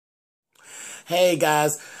Hey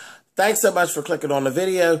guys, thanks so much for clicking on the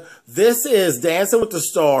video. This is Dancing with the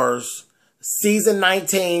Stars, season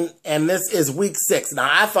 19, and this is week 6. Now,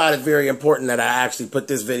 I thought it very important that I actually put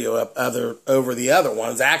this video up over the other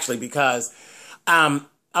ones, actually, because a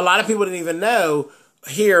lot of people didn't even know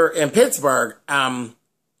here in Pittsburgh, a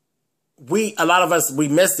lot of us, we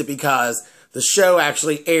missed it because the show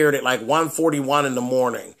actually aired at like 1:41 in the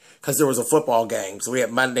morning because there was a football game. So we had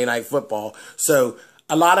Monday Night Football. So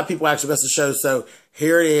a lot of people actually missed the show. So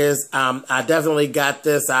here it is. I definitely got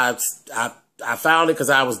this. I found it because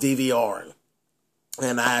I was DVRing.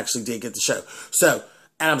 And I actually did get the show. So,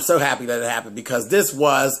 and I'm so happy that it happened because this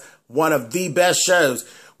was one of the best shows.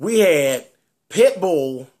 We had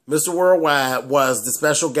Pitbull, Mr. Worldwide, was the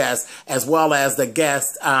special guest, as well as the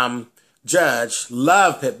guest judge,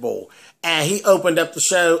 Love Pitbull. And he opened up the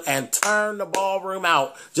show and turned the ballroom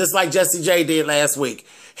out, just like Jesse J did last week.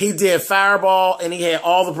 He did Fireball, and he had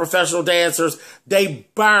all the professional dancers. They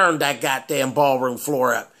burned that goddamn ballroom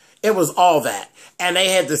floor up. It was all that. And they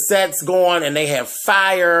had the sets going, and they had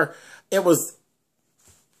fire. It was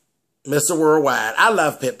Mr. Worldwide. I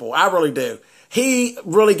love Pitbull. I really do. He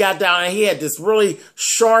really got down, and he had this really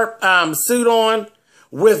sharp suit on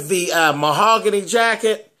with the mahogany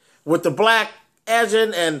jacket with the black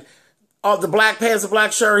edging and all the black pants and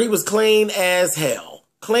black shirt. He was clean as hell.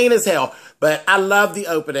 Clean as hell. But I love the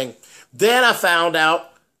opening. Then I found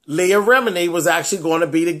out Leah Remini was actually going to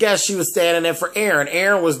be the guest. She was standing there for Aaron.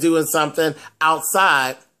 Aaron was doing something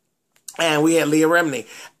outside, and we had Leah Remini.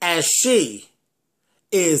 And she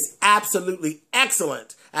is absolutely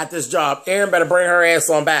excellent at this job. Aaron better bring her ass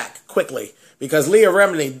on back quickly because Leah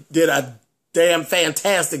Remini did a damn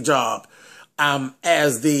fantastic job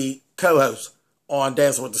as the co-host on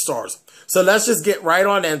Dancing with the Stars. So let's just get right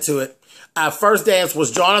on into it. First dance was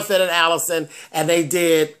Jonathan and Allison, and they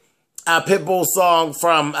did a Pitbull song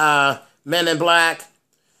from Men in Black.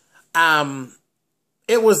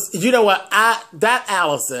 It was, you know what, that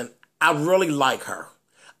Allison, I really like her.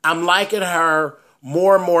 I'm liking her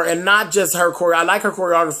more and more, and not just her choreo. I like her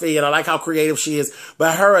choreography, and I like how creative she is,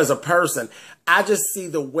 but her as a person, I just see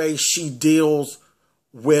the way she deals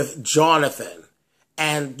with Jonathan.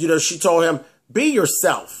 And, you know, she told him, be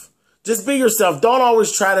yourself. Just be yourself. Don't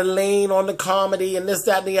always try to lean on the comedy and this,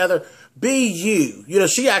 that, and the other. Be you. You know,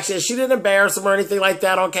 she didn't embarrass him or anything like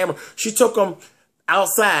that on camera. She took him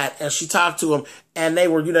outside and she talked to him, and they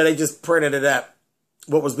were, you know, they just printed it up,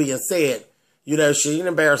 what was being said. You know, she didn't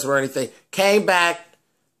embarrass him or anything. Came back,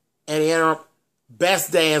 and he entered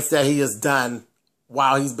best dance that he has done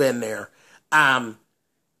while he's been there. I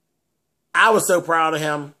was so proud of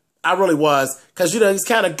him. I really was. Because, you know, he's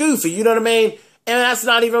kind of goofy. You know what I mean? And that's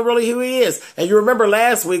not even really who he is. And you remember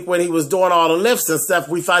last week when he was doing all the lifts and stuff,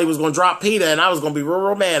 we thought he was going to drop Peter, and I was going to be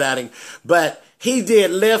real mad at him. But he did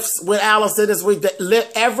lifts with Allison this week.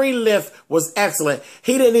 Every lift was excellent.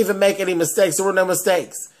 He didn't even make any mistakes. There were no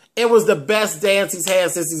mistakes. It was the best dance he's had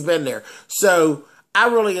since he's been there. So I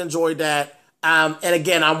really enjoyed that. And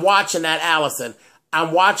again, I'm watching that Allison.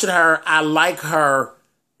 I'm watching her. I like her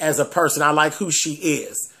as a person. I like who she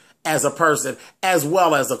is as a person, as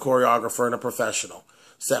well as a choreographer and a professional.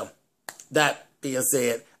 So, that being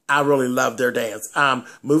said, I really loved their dance.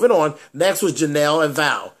 Moving on, next was Janelle and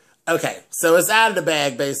Val. Okay, so it's out of the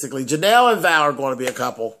bag, basically. Janelle and Val are going to be a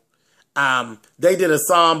couple. They did a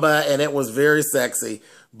samba, and it was very sexy,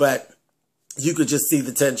 but you could just see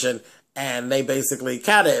the tension, and they basically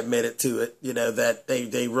kind of admitted to it, you know, that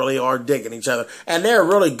they really are digging each other. And they're a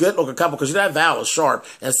really good-looking couple because, you know, that Val is sharp,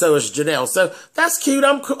 and so is Janelle. So that's cute.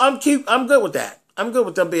 I'm cute. I'm good with that. I'm good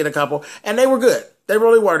with them being a couple. And they were good. They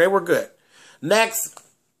really were. They were good. Next,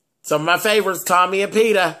 some of my favorites, Tommy and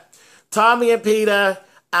Peter. Tommy and Peter,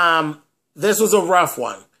 this was a rough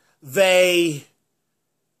one. They,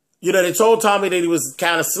 you know, they told Tommy that he was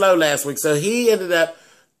kind of slow last week, so he ended up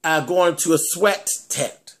going to a sweat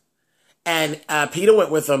tent. And Peter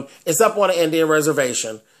went with them. It's up on an Indian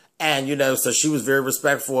reservation. And, you know, so she was very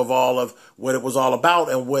respectful of all of what it was all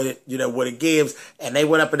about and what it, you know, what it gives. And they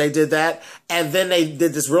went up and they did that. And then they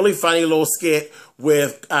did this really funny little skit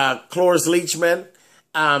with Cloris Leachman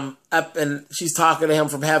up, and she's talking to him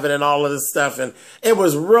from heaven and all of this stuff. And it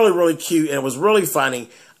was really, really cute. And it was really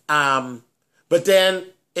funny. But then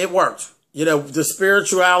it worked. You know, the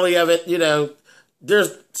spirituality of it, you know,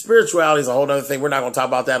 there's spirituality is a whole other thing. We're not going to talk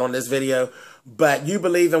about that on this video, but you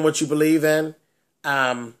believe in what you believe in.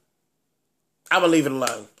 I'm going to leave it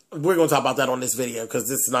alone. We're going to talk about that on this video because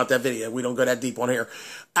this is not that video. We don't go that deep on here.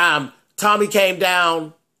 Tommy came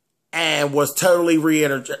down and was totally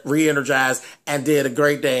re-energized and did a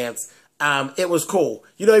great dance. It was cool.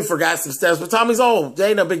 You know, he forgot some steps, but Tommy's old. They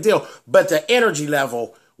ain't no big deal. But the energy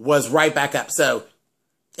level was right back up. So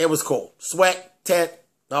it was cool. Sweat, tent,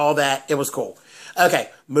 all that. It was cool. Okay,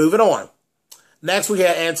 moving on. Next, we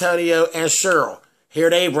had Antonio and Cheryl. Here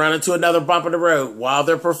they run into another bump in the road while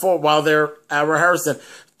they're rehearsing.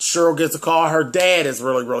 Cheryl gets a call. Her dad is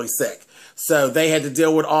really, really sick. So they had to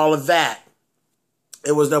deal with all of that.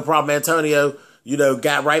 It was no problem. Antonio,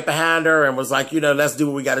 got right behind her and was like, let's do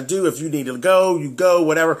what we got to do. If you need to go, you go,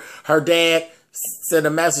 whatever. Her dad sent a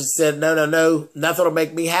message, said, no, nothing will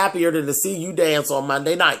make me happier than to see you dance on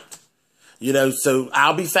Monday night. So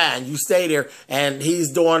I'll be fine. You stay there. And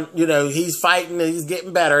he's doing, he's fighting and he's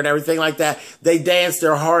getting better and everything like that. They danced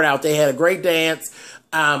their heart out. They had a great dance.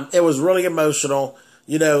 It was really emotional,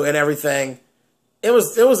 and everything. It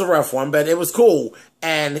was a rough one, but it was cool.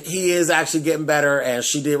 And he is actually getting better. And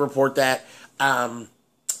she did report that.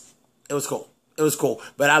 It was cool. It was cool.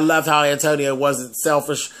 But I loved how Antonio wasn't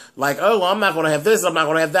selfish. Like, oh, well, I'm not going to have this. I'm not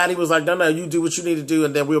going to have that. He was like, no, you do what you need to do,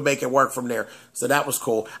 and then we'll make it work from there. So that was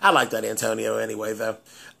cool. I like that Antonio anyway, though.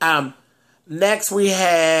 Next, we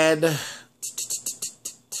had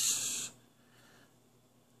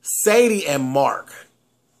Sadie and Mark.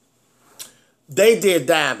 They did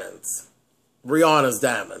Diamonds. Rihanna's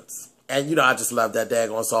Diamonds. And, I just love that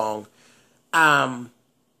daggone song.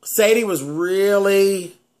 Sadie was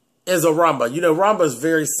really... is a rumba. Rumba is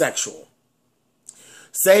very sexual.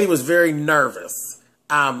 Sadie was very nervous.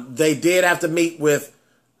 They did have to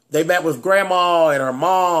they met with grandma and her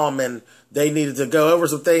mom, and they needed to go over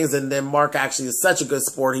some things. And then Mark actually is such a good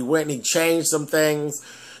sport. He went and he changed some things.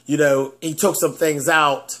 He took some things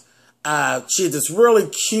out. She had this really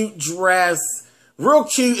cute dress. Real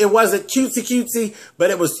cute. It wasn't cutesy,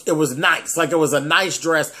 but it was nice. Like, it was a nice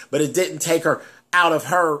dress, but it didn't take her out of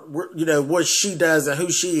her, what she does and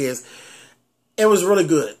who she is. It was really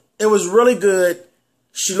good. It was really good.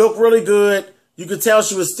 She looked really good. You could tell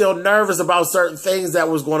she was still nervous about certain things that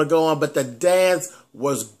was going to go on, but the dance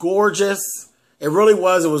was gorgeous. It really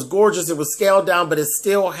was. It was gorgeous. It was scaled down, but it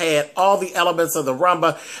still had all the elements of the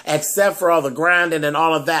rumba, except for all the grinding and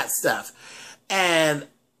all of that stuff. And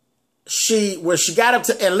when she got up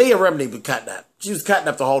to, and Leah Remini was cutting up. She was cutting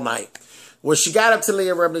up the whole night. When she got up to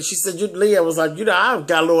Leah Remini, she said, Leah was like, I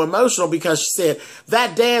got a little emotional because she said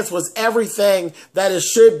that dance was everything that it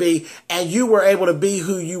should be. And you were able to be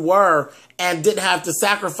who you were and didn't have to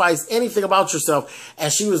sacrifice anything about yourself.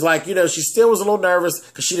 And she was like, she still was a little nervous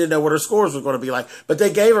because she didn't know what her scores were going to be like. But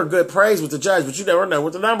they gave her good praise with the judge, but you never know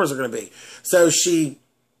what the numbers are going to be. So she's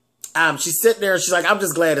sitting there and she's like, I'm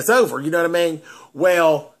just glad it's over. You know what I mean?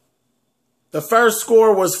 Well, the first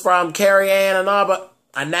score was from Carrie Ann and Abba,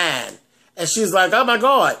 a 9. And she's like, oh, my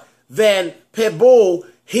God. Then Pitbull,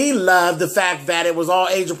 he loved the fact that it was all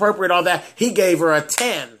age appropriate, all that. He gave her a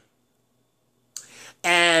 10.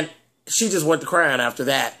 And she just went to crying after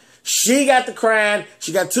that. She got to crying.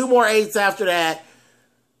 She got 2 more 8s after that.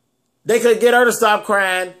 They couldn't get her to stop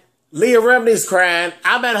crying. Leah Remini's crying.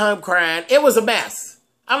 I'm at home crying. It was a mess.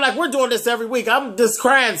 I'm like, we're doing this every week. I'm just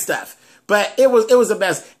crying stuff. But it was a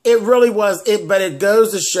mess. It really was. But it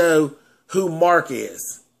goes to show who Mark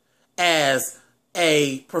is as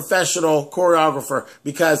a professional choreographer,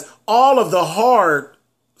 because all of the hard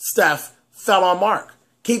stuff fell on Mark.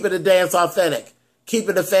 Keeping the dance authentic,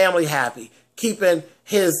 keeping the family happy, keeping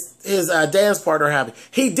his dance partner happy.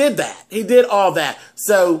 He did that. He did all that.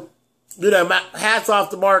 So, my hats off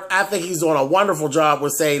to Mark. I think he's doing a wonderful job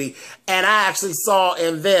with Sadie. And I actually saw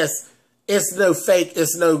in this, it's no fake,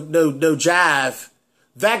 it's no jive.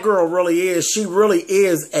 That girl really is. She really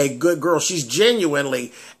is a good girl. She's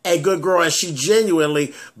genuinely a good girl, and she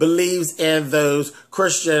genuinely believes in those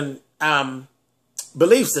Christian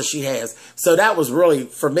beliefs that she has. So that was really,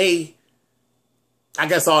 for me, I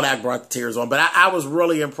guess all that brought the tears on. But I was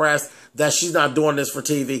really impressed that she's not doing this for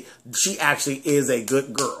TV. She actually is a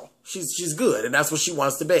good girl. She's good, and that's what she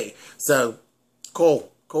wants to be. So,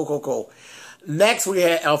 cool. Next, we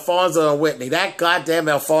had Alfonso and Whitney. That goddamn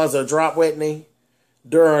Alfonso dropped Whitney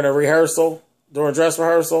during a rehearsal, during dress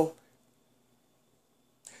rehearsal.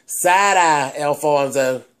 Side-eye,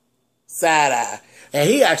 Alfonso. Side-eye. And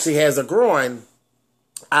he actually has a groin,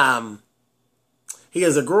 he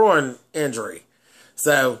has a groin injury.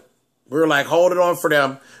 So we were like holding on for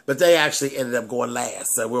them, but they actually ended up going last.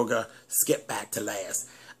 So we're going to skip back to last.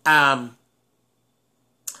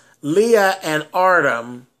 Leah and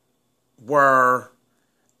Artem were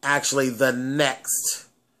actually the next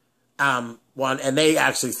one, and they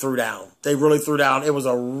actually threw down. They really threw down. It was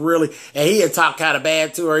and he had talked kind of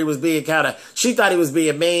bad to her. He was being she thought he was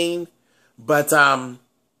being mean, but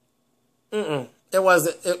it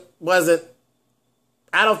wasn't,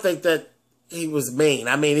 I don't think that he was mean.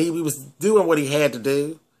 I mean, he was doing what he had to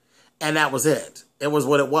do, and that was it. It was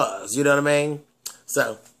what it was. You know what I mean?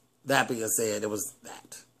 So, that being said, it was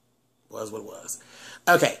that. Was what it was.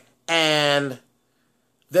 Okay. And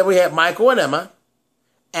then we had Michael and Emma.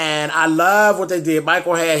 And I love what they did.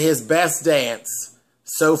 Michael had his best dance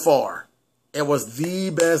so far. It was the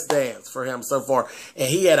best dance for him so far. And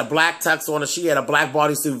he had a black tux on and she had a black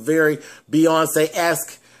bodysuit, very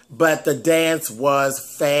Beyonce-esque. But the dance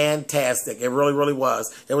was fantastic. It really, really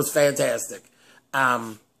was. It was fantastic.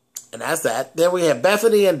 And that's that. Then we had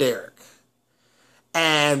Bethany and Derek.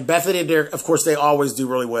 And Bethany and Derek, of course, they always do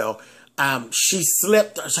really well. She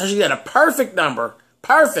slipped. She had a perfect number.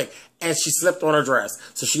 Perfect. And she slipped on her dress.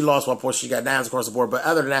 So she lost 1 point. She got downs across the board. But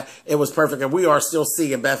other than that, it was perfect. And we are still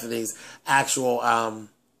seeing Bethany's actual,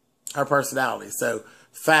 her personality. So,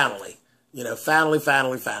 finally. You know, finally.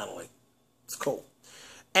 It's cool.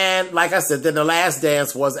 And like I said, then the last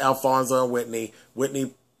dance was Alfonso and Whitney.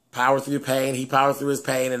 Whitney powered through pain. He powered through his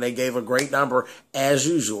pain. And they gave a great number as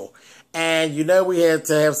usual. And you know we had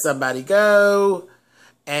to have somebody go.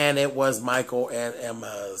 And it was Michael and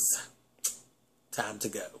Emma's time to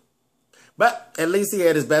go. But at least he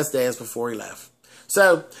had his best dance before he left.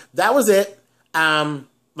 So that was it.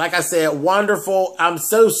 Like I said, wonderful. I'm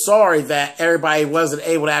so sorry that everybody wasn't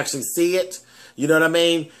able to actually see it. You know what I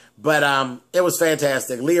mean? But it was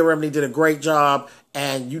fantastic. Leah Remini did a great job.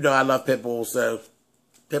 And you know I love Pitbull, so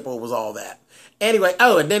Pitbull was all that. Anyway,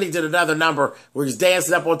 oh, and then he did another number where he's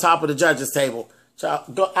dancing up on top of the judges' table.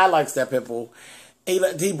 I like that Pitbull.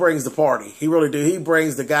 He brings the party. He really do. He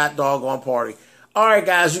brings the god doggone party. All right,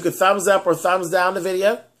 guys, you can thumbs up or thumbs down the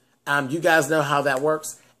video. You guys know how that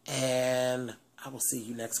works. And I will see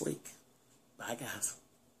you next week. Bye, guys.